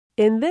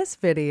In this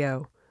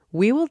video,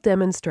 we will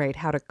demonstrate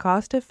how to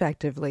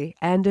cost-effectively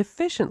and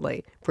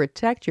efficiently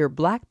protect your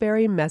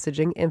BlackBerry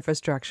messaging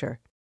infrastructure.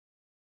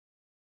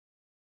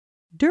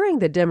 During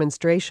the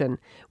demonstration,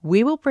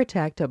 we will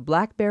protect a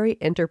BlackBerry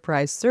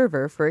Enterprise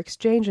Server for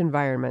Exchange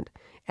environment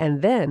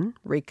and then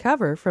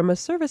recover from a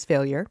service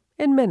failure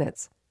in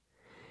minutes.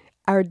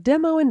 Our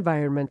demo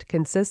environment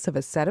consists of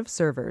a set of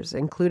servers,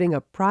 including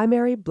a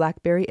primary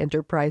BlackBerry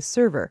Enterprise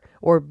Server,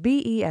 or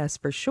BES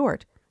for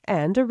short,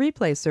 and a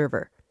Replay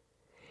server.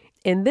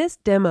 In this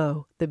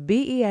demo, the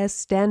BES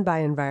standby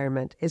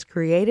environment is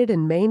created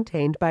and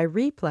maintained by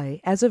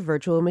Replay as a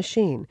virtual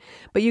machine,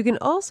 but you can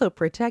also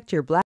protect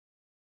your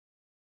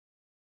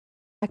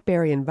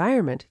BlackBerry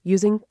environment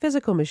using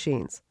physical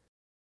machines.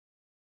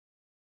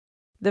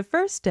 The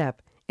first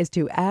step is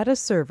to add a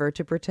server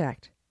to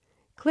protect.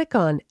 Click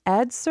on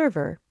Add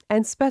Server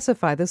and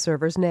specify the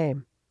server's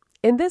name.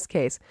 In this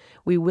case,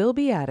 we will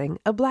be adding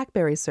a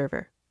BlackBerry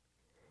server.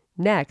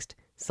 Next,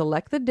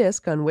 select the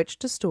disk on which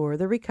to store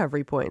the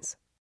recovery points.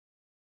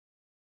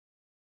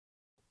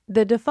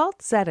 The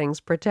default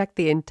settings protect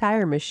the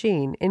entire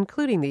machine,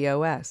 including the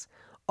OS,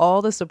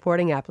 all the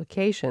supporting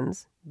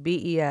applications,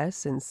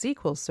 BES and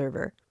SQL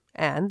Server,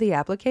 and the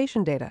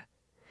application data.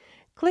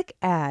 Click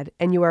Add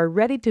and you are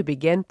ready to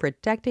begin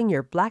protecting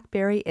your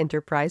BlackBerry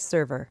Enterprise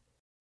Server.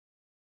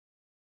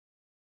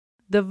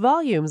 The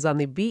volumes on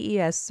the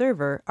BES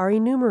server are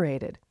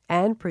enumerated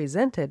and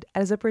presented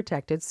as a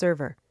protected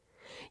server.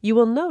 You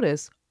will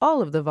notice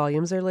all of the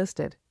volumes are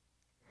listed.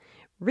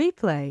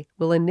 Replay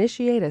will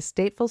initiate a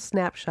stateful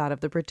snapshot of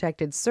the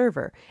protected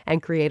server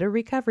and create a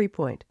recovery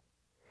point.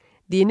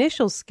 The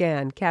initial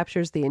scan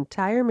captures the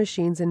entire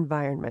machine's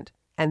environment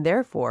and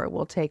therefore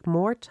will take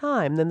more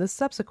time than the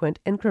subsequent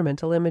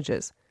incremental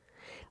images.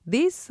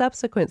 These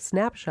subsequent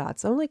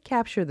snapshots only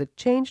capture the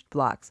changed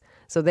blocks,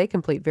 so they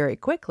complete very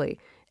quickly,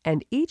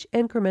 and each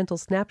incremental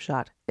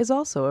snapshot is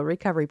also a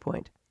recovery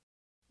point.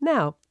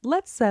 Now,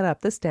 let's set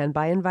up the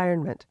standby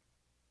environment.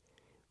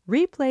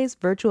 Replay's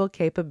virtual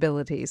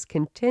capabilities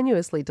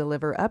continuously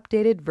deliver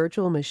updated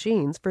virtual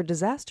machines for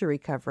disaster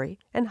recovery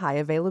and high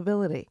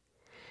availability.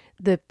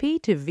 The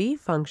P2V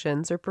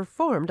functions are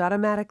performed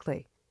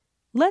automatically.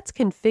 Let's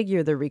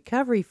configure the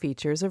recovery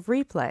features of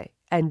Replay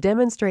and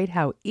demonstrate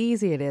how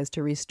easy it is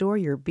to restore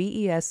your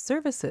BES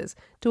services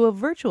to a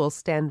virtual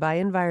standby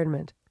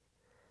environment.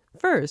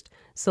 First,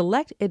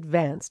 select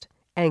Advanced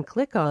and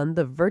click on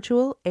the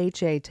Virtual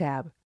HA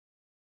tab.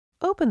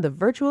 Open the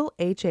Virtual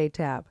HA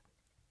tab.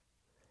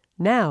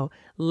 Now,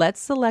 let's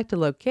select a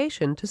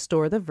location to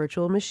store the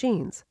virtual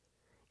machines.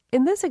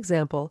 In this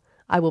example,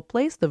 I will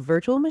place the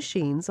virtual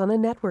machines on a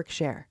network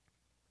share.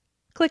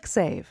 Click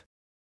Save.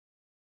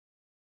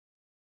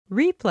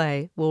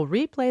 Replay will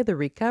replay the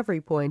recovery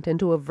point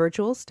into a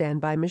virtual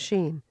standby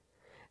machine.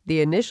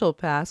 The initial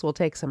pass will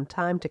take some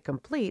time to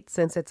complete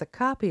since it's a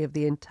copy of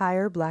the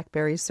entire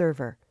BlackBerry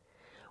server.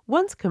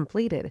 Once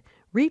completed,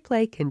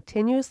 Replay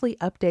continuously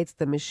updates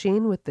the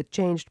machine with the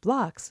changed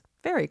blocks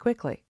very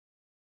quickly.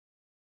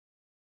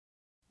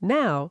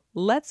 Now,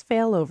 let's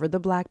fail over the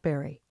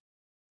BlackBerry.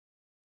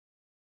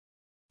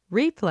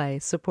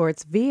 Replay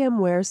supports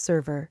VMware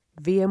Server,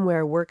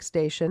 VMware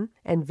Workstation,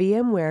 and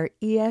VMware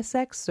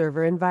ESX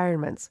Server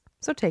environments,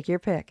 so take your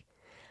pick.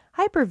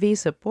 Hyper-V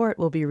support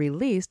will be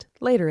released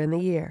later in the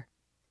year.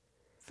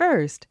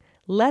 First,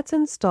 let's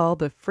install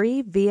the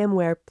free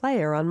VMware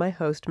Player on my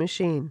host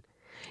machine.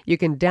 You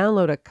can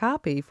download a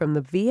copy from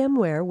the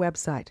VMware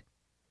website.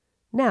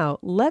 Now,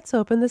 let's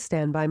open the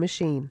standby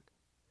machine.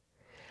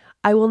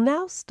 I will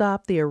now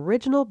stop the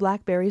original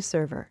BlackBerry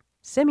server,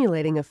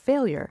 simulating a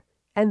failure,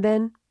 and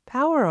then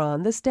power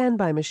on the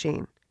standby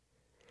machine.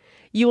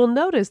 You will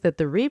notice that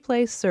the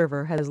Replay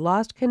server has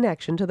lost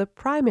connection to the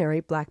primary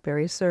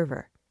BlackBerry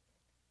server.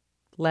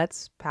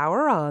 Let's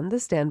power on the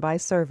standby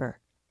server.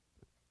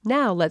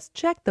 Now let's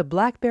check the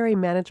BlackBerry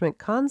Management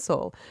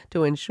Console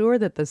to ensure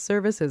that the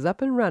service is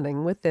up and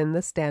running within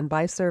the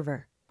standby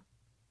server.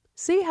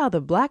 See how the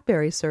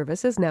BlackBerry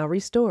service is now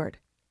restored.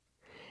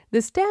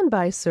 The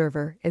standby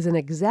server is an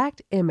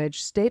exact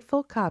image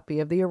stateful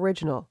copy of the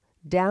original,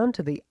 down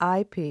to the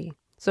IP,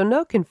 so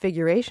no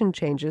configuration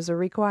changes are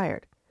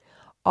required.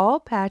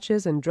 All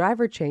patches and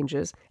driver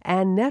changes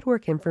and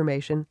network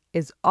information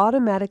is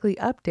automatically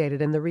updated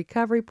in the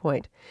recovery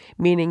point,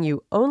 meaning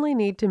you only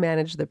need to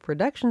manage the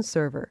production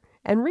server,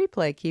 and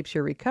Replay keeps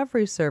your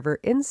recovery server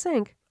in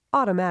sync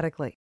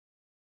automatically.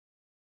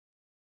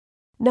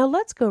 Now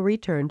let's go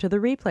return to the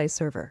Replay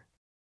server.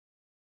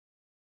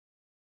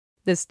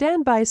 The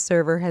standby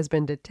server has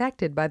been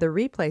detected by the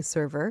Replay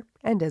server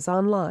and is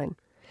online.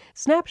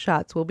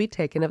 Snapshots will be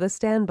taken of the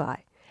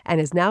standby and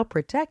is now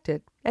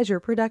protected as your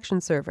production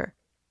server.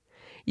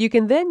 You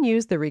can then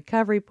use the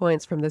recovery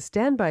points from the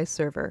standby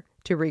server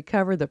to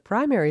recover the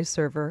primary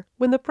server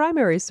when the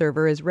primary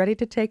server is ready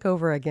to take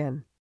over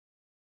again.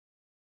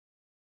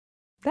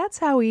 That's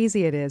how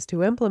easy it is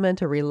to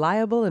implement a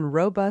reliable and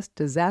robust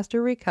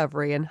disaster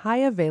recovery and high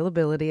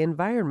availability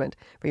environment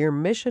for your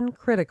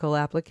mission-critical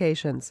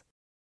applications.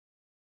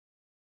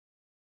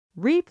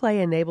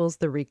 Replay enables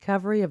the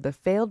recovery of the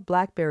failed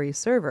BlackBerry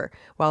server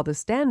while the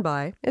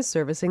standby is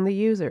servicing the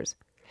users.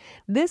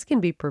 This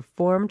can be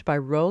performed by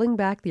rolling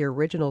back the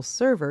original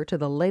server to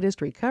the latest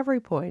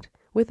recovery point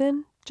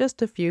within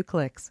just a few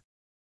clicks.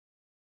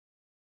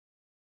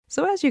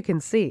 So as you can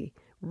see,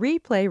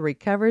 Replay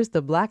recovers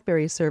the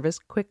BlackBerry service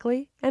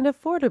quickly and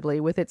affordably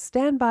with its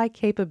standby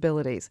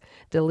capabilities,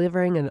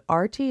 delivering an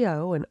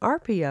RTO and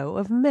RPO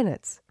of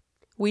minutes.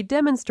 We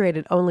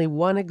demonstrated only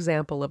one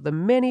example of the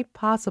many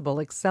possible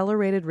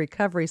accelerated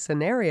recovery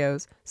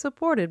scenarios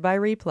supported by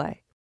Replay.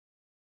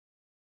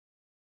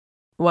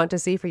 Want to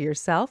see for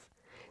yourself?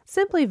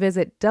 Simply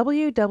visit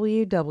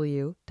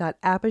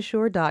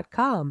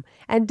www.appassure.com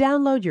and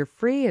download your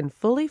free and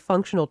fully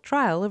functional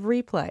trial of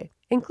Replay,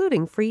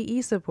 including free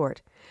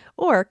e-support,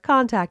 or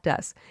contact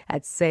us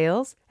at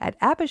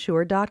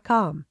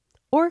sales@appassure.com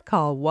or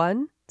call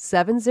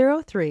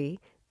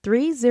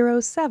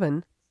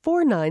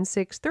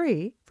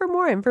 1-703-307-4963 for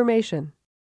more information.